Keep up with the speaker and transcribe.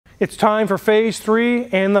It's time for phase 3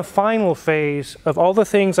 and the final phase of all the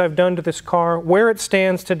things I've done to this car, where it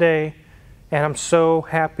stands today, and I'm so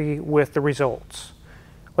happy with the results.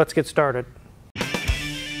 Let's get started.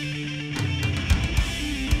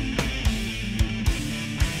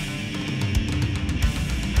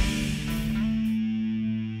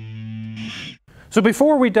 So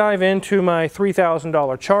before we dive into my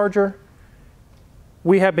 $3,000 Charger,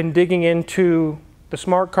 we have been digging into the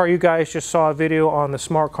smart car. You guys just saw a video on the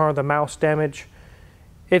smart car, the mouse damage.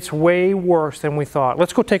 It's way worse than we thought.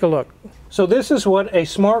 Let's go take a look. So this is what a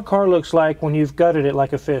smart car looks like when you've gutted it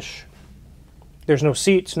like a fish. There's no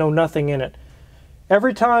seats, no nothing in it.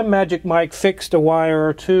 Every time Magic Mike fixed a wire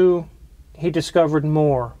or two, he discovered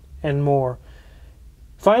more and more.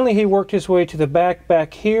 Finally, he worked his way to the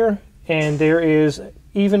back here, and there is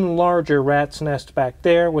even larger rat's nest back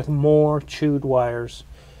there with more chewed wires.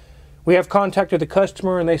 We have contacted the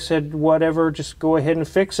customer and they said, whatever, just go ahead and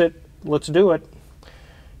fix it. Let's do it.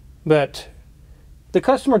 But the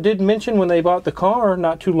customer did mention when they bought the car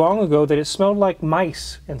not too long ago that it smelled like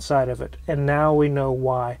mice inside of it. And now we know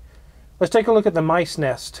why. Let's take a look at the mice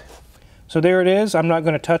nest. So there it is. I'm not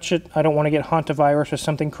going to touch it. I don't want to get hantavirus or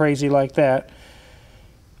something crazy like that.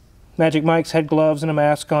 Magic Mike's had gloves and a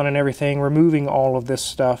mask on and everything, removing all of this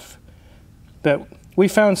stuff. But we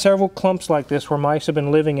found several clumps like this where mice have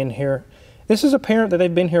been living in here. This is apparent that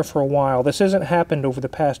they've been here for a while. This hasn't happened over the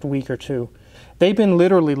past week or two. They've been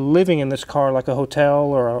literally living in this car like a hotel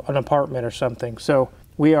or an apartment or something. So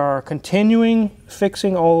we are continuing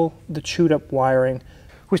fixing all the chewed up wiring.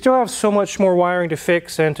 We still have so much more wiring to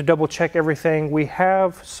fix and to double check everything. We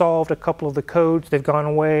have solved a couple of the codes. They've gone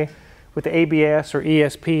away with the ABS or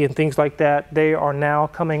ESP and things like that. They are now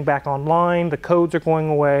coming back online. The codes are going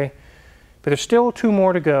away. But there's still 2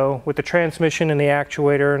 more to go with the transmission and the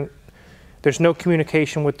actuator, and there's no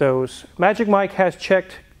communication with those. Magic Mike has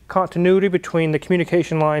checked continuity between the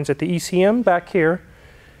communication lines at the ECM back here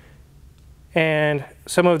and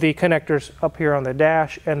some of the connectors up here on the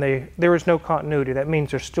dash, and there is no continuity. That means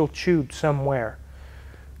they're still chewed somewhere.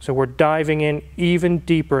 So we're diving in even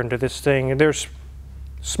deeper into this thing, and there's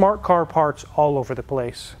smart car parts all over the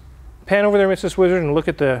place. Pan over there, Mrs. Wizard, and look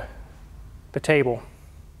at the table.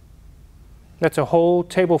 That's a whole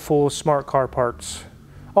table full of smart car parts.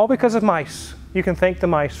 All because of mice. You can thank the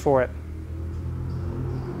mice for it.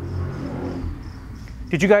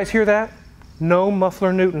 Did you guys hear that? No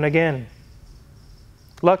muffler Newton again.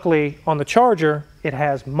 Luckily, on the Charger, it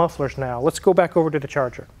has mufflers now. Let's go back over to the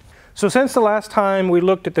Charger. So since the last time we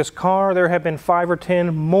looked at this car, there have been 5 or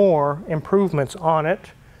 10 more improvements on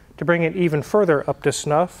it to bring it even further up to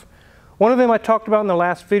snuff. One of them I talked about in the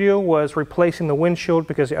last video was replacing the windshield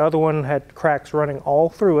because the other one had cracks running all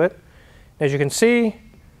through it. As you can see,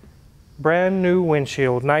 brand new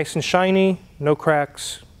windshield, nice and shiny, no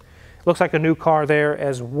cracks. Looks like a new car there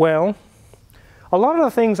as well. A lot of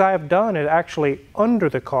the things I have done is actually under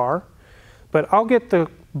the car, but I'll get the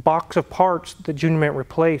box of parts that Junior Mint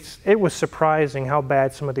replaced. It was surprising how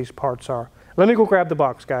bad some of these parts are. Let me go grab the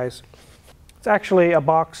box, guys. It's actually a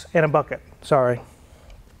box and a bucket, sorry.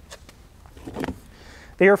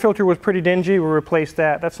 The air filter was pretty dingy. We replaced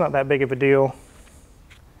that. That's not that big of a deal.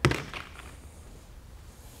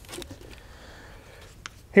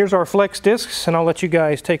 Here's our flex discs, and I'll let you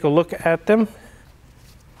guys take a look at them.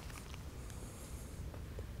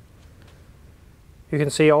 You can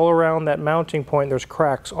see all around that mounting point there's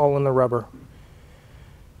cracks all in the rubber.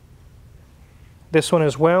 This one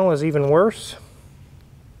as well is even worse.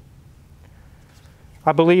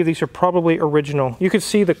 I believe these are probably original. You can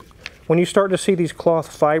see when you start to see these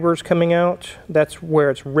cloth fibers coming out, that's where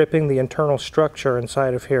it's ripping the internal structure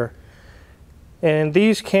inside of here. And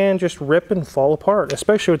these can just rip and fall apart,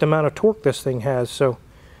 especially with the amount of torque this thing has. So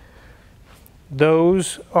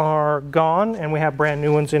those are gone, and we have brand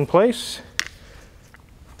new ones in place.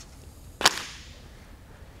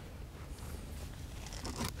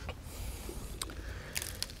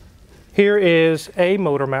 Here is a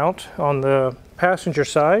motor mount on the passenger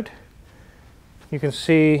side. You can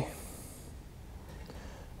see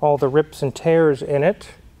all the rips and tears in it.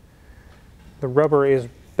 The rubber is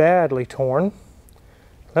badly torn.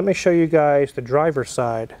 Let me show you guys the driver's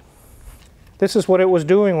side. This is what it was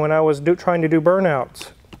doing when I was trying to do burnouts.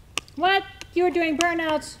 What? You were doing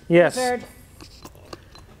burnouts? Yes. Wizard.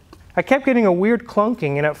 I kept getting a weird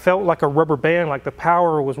clunking, and it felt like a rubber band, like the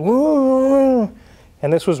power was woo,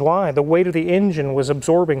 and this was why. The weight of the engine was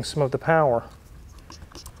absorbing some of the power.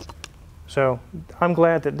 So I'm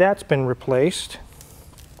glad that that's been replaced.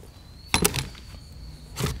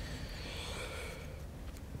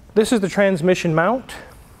 This is the transmission mount.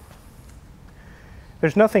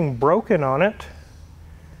 There's nothing broken on it.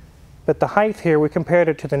 but the height here, we compared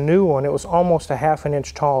it to the new one, it was almost a ½ an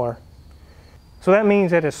inch taller. So that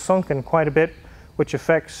means that it's sunken quite a bit, which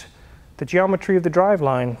affects the geometry of the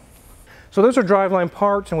driveline. So those are driveline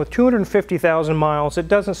parts, and with 250,000 miles, it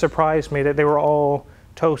doesn't surprise me that they were all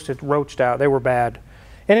toasted, roached out. They were bad.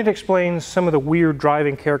 And it explains some of the weird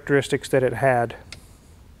driving characteristics that it had.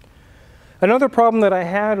 Another problem that I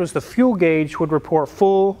had was the fuel gauge would report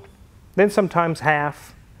full, then sometimes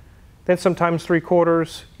half, then sometimes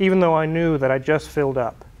 3/4, even though I knew that I just filled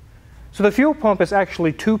up. So the fuel pump is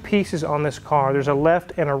actually two pieces on this car. There's a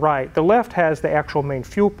left and a right. The left has the actual main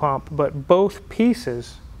fuel pump, but both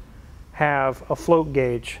pieces have a float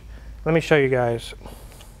gauge. Let me show you guys.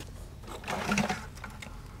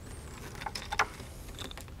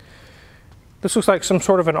 This looks like some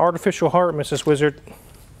sort of an artificial heart, Mrs. Wizard.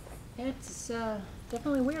 It's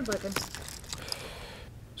definitely weird looking.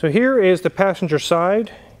 So here is the passenger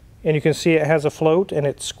side, and you can see it has a float and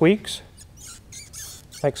it squeaks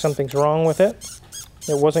like something's wrong with it.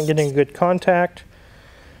 It wasn't getting good contact.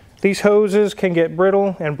 These hoses can get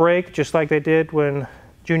brittle and break just like they did when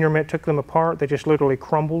Junior Mint took them apart. They just literally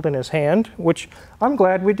crumbled in his hand, which I'm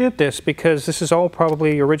glad we did this because this is all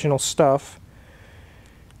probably original stuff.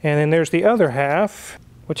 And then there's the other half,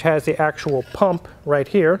 which has the actual pump right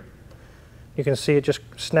here. You can see it just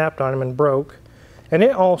snapped on him and broke. And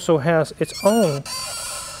it also has its own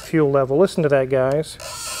fuel level. Listen to that, guys.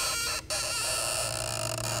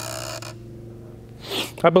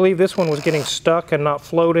 I believe this one was getting stuck and not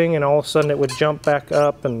floating, and all of a sudden it would jump back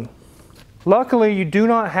up. And luckily, you do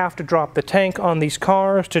not have to drop the tank on these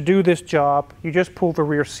cars to do this job. You just pull the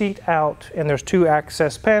rear seat out, and there's 2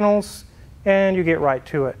 access panels, and you get right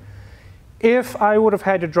to it. If I would have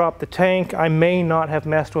had to drop the tank, I may not have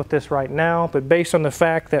messed with this right now, but based on the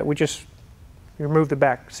fact that we just remove the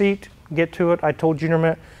back seat, get to it, I told Junior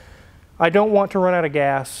Mint, I don't want to run out of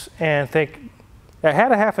gas and think, I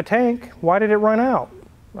had a half a tank, why did it run out?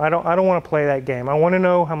 I don't want to play that game. I want to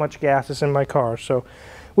know how much gas is in my car. So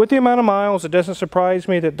with the amount of miles, it doesn't surprise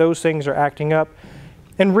me that those things are acting up.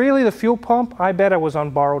 And really the fuel pump, I bet I was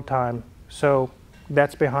on borrowed time. So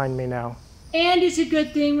that's behind me now. And it's a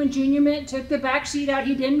good thing when Junior Mint took the back seat out,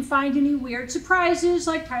 he didn't find any weird surprises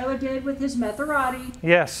like Tyler did with his Maserati.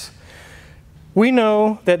 Yes. We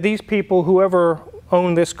know that these people, whoever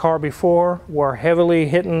owned this car before, were heavily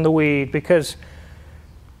hitting the weed because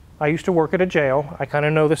I used to work at a jail. I kind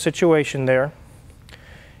of know the situation there.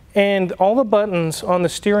 And all the buttons on the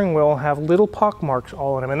steering wheel have little pock marks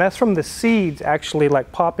all on them. And that's from the seeds actually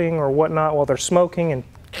like popping or whatnot while they're smoking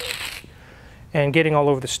and getting all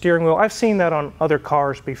over the steering wheel. I've seen that on other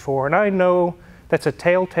cars before. And I know that's a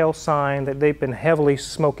telltale sign that they've been heavily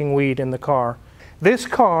smoking weed in the car. This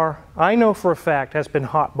car, I know for a fact, has been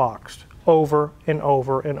hotboxed over and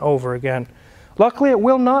over and over again. Luckily, it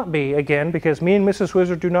will not be again because me and Mrs.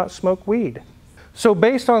 Wizard do not smoke weed. So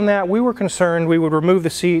based on that, we were concerned we would remove the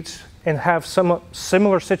seats and have some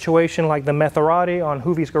similar situation like the Maserati on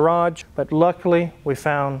Hoovie's garage. But luckily, we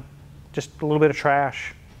found just a little bit of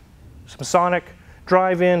trash, some Sonic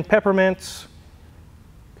drive-in peppermints.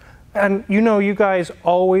 And you know, you guys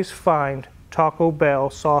always find Taco Bell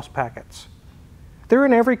sauce packets. They're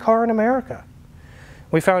in every car in America.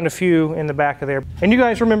 We found a few in the back of there. And you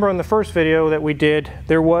guys remember on the first video that we did,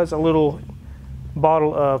 there was a little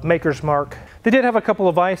bottle of Maker's Mark. They did have a couple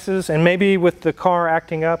of ices, and maybe with the car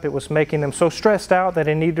acting up, it was making them so stressed out that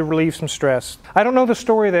they needed to relieve some stress. I don't know the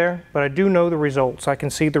story there, but I do know the results. I can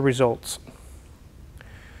see the results.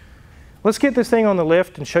 Let's get this thing on the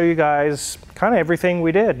lift and show you guys kind of everything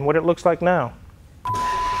we did and what it looks like now.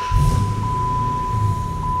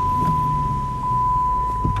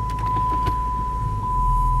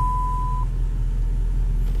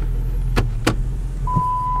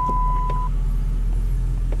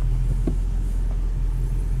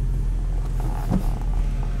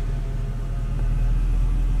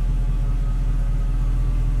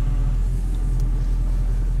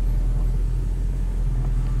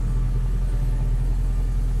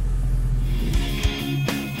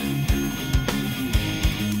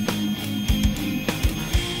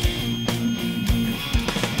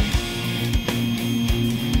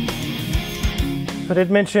 I did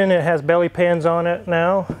mention it has belly pans on it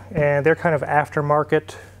now, and they're kind of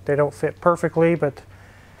aftermarket. They don't fit perfectly, but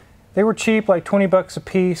they were cheap, like 20 bucks a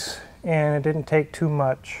piece, and it didn't take too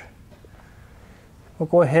much. We'll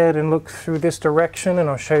go ahead and look through this direction, and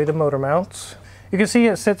I'll show you the motor mounts. You can see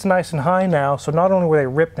it sits nice and high now, so not only were they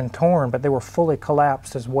ripped and torn, but they were fully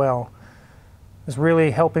collapsed as well. It's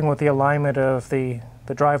really helping with the alignment of the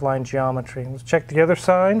driveline geometry. Let's check the other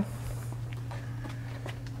side.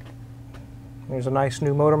 There's a nice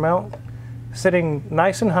new motor mount. sitting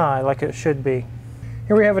nice and high like it should be.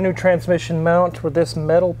 Here we have a new transmission mount where this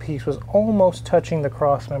metal piece was almost touching the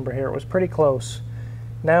cross member here. It was pretty close.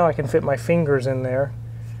 Now I can fit my fingers in there.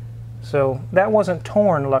 So that wasn't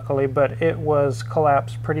torn luckily, but it was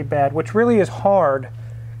collapsed pretty bad, which really is hard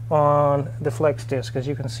on the flex disc. As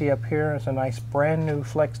you can see up here, it's a nice brand new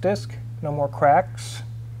flex disc. No more cracks.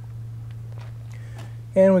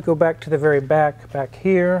 And we go back to the very back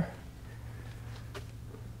here.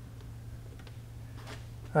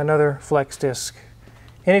 Another flex disc.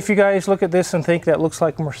 And if you guys look at this and think that looks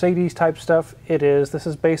like Mercedes type stuff, it is. This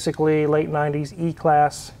is basically late 90s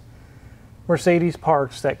E-Class Mercedes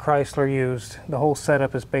parts that Chrysler used. The whole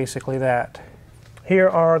setup is basically that. Here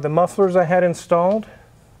are the mufflers I had installed.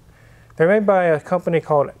 They're made by a company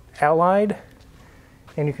called Allied,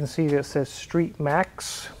 and you can see that it says Street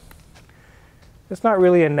Max. It's not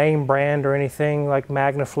really a name brand or anything like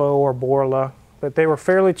Magnaflow or Borla, but they were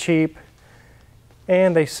fairly cheap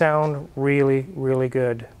and they sound really, really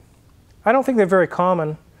good. I don't think they're very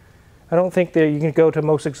common. I don't think that you can go to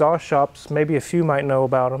most exhaust shops. Maybe a few might know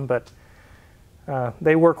about them, but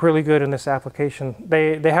they work really good in this application.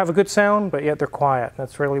 They have a good sound, but yet they're quiet.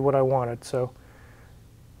 That's really what I wanted. So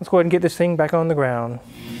let's go ahead and get this thing back on the ground.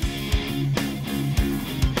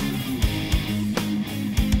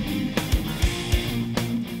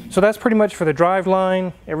 So that's pretty much for the drive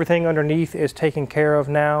line. Everything underneath is taken care of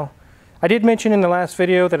now. I did mention in the last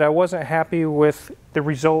video that I wasn't happy with the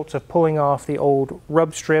results of pulling off the old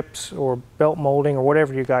rub strips or belt molding or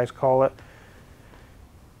whatever you guys call it.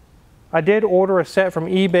 I did order a set from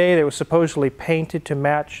eBay that was supposedly painted to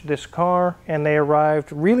match this car, and they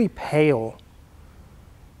arrived really pale.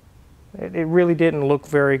 It really didn't look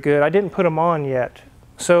very good. I didn't put them on yet.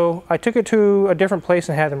 So I took it to a different place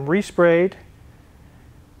and had them resprayed.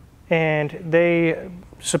 And they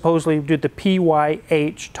supposedly did the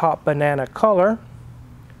PYH top banana color.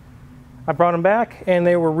 I brought them back and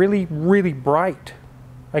they were really, really bright.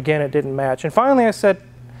 Again, it didn't match. And finally I said,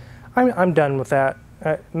 I'm done with that.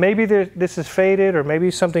 Maybe this is faded or maybe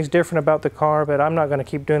something's different about the car, but I'm not going to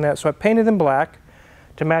keep doing that. So I painted them black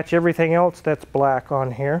to match everything else that's black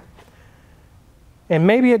on here. And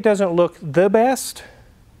maybe it doesn't look the best,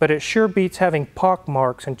 but it sure beats having pock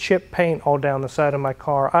marks and chip paint all down the side of my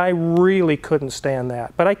car. I really couldn't stand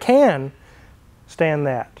that, but I can stand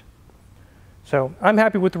that. So I'm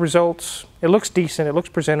happy with the results. It looks decent, it looks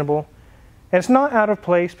presentable. And it's not out of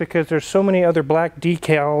place because there's so many other black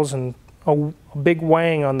decals and a big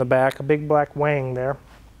wang on the back, a big black wang there.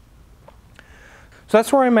 So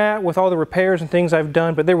that's where I'm at with all the repairs and things I've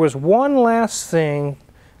done, but there was one last thing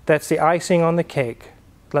that's the icing on the cake.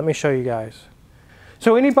 Let me show you guys.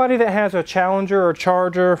 So anybody that has a Challenger or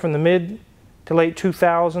Charger from the mid to late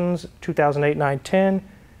 2000s, 2008, 9, 10,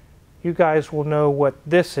 you guys will know what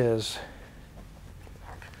this is.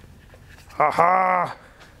 Aha!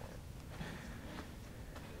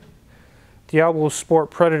 Diablo Sport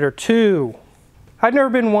Predator 2. I've never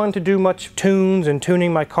been one to do much tunes and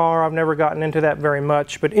tuning my car. I've never gotten into that very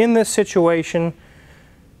much. But in this situation,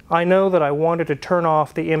 I know that I wanted to turn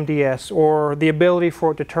off the MDS, or the ability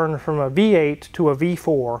for it to turn from a V8 to a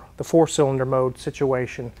V4, the 4-cylinder mode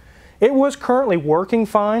situation. It was currently working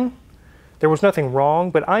fine. There was nothing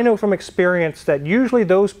wrong, but I know from experience that usually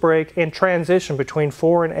those break in transition between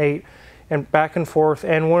 4 and 8 and back and forth,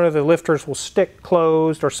 and one of the lifters will stick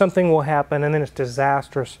closed or something will happen and then it's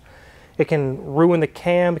disastrous. It can ruin the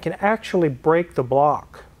cam. It can actually break the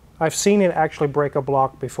block. I've seen it actually break a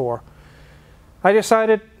block before. I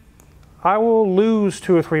decided I will lose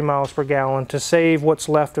 2 or 3 miles per gallon to save what's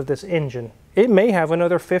left of this engine. It may have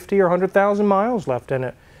another 50 or 100,000 miles left in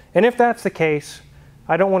it. And if that's the case,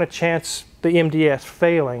 I don't want to chance the MDS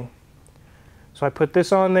failing. So I put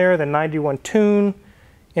this on there, the 91 tune,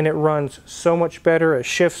 and it runs so much better, it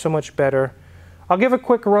shifts so much better. I'll give a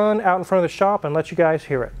quick run out in front of the shop and let you guys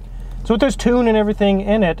hear it. So with this tune and everything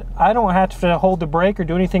in it, I don't have to hold the brake or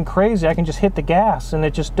do anything crazy. I can just hit the gas and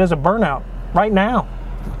it just does a burnout right now.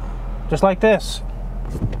 Just like this.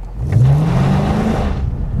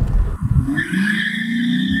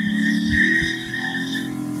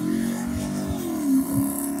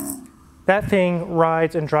 That thing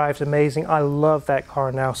rides and drives amazing. I love that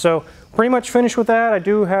car now. So pretty much finished with that. I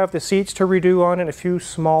do have the seats to redo on it, a few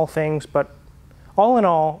small things, but all in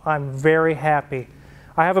all, I'm very happy.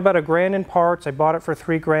 I have about $1,000 in parts. I bought it for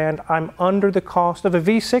 $3,000. I'm under the cost of a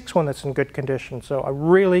V6 one that's in good condition, so I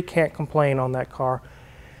really can't complain on that car.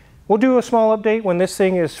 We'll do a small update when this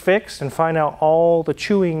thing is fixed and find out all the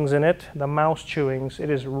chewings in it, the mouse chewings. It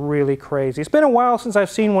is really crazy. It's been a while since I've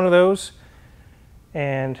seen one of those,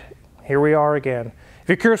 and here we are again. If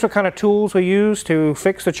you're curious what kind of tools we use to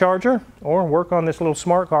fix the charger or work on this little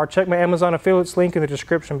smart car, check my Amazon affiliates link in the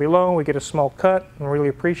description below. We get a small cut and really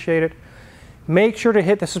appreciate it. Make sure to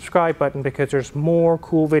hit the subscribe button because there's more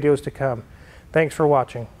cool videos to come. Thanks for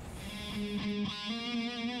watching.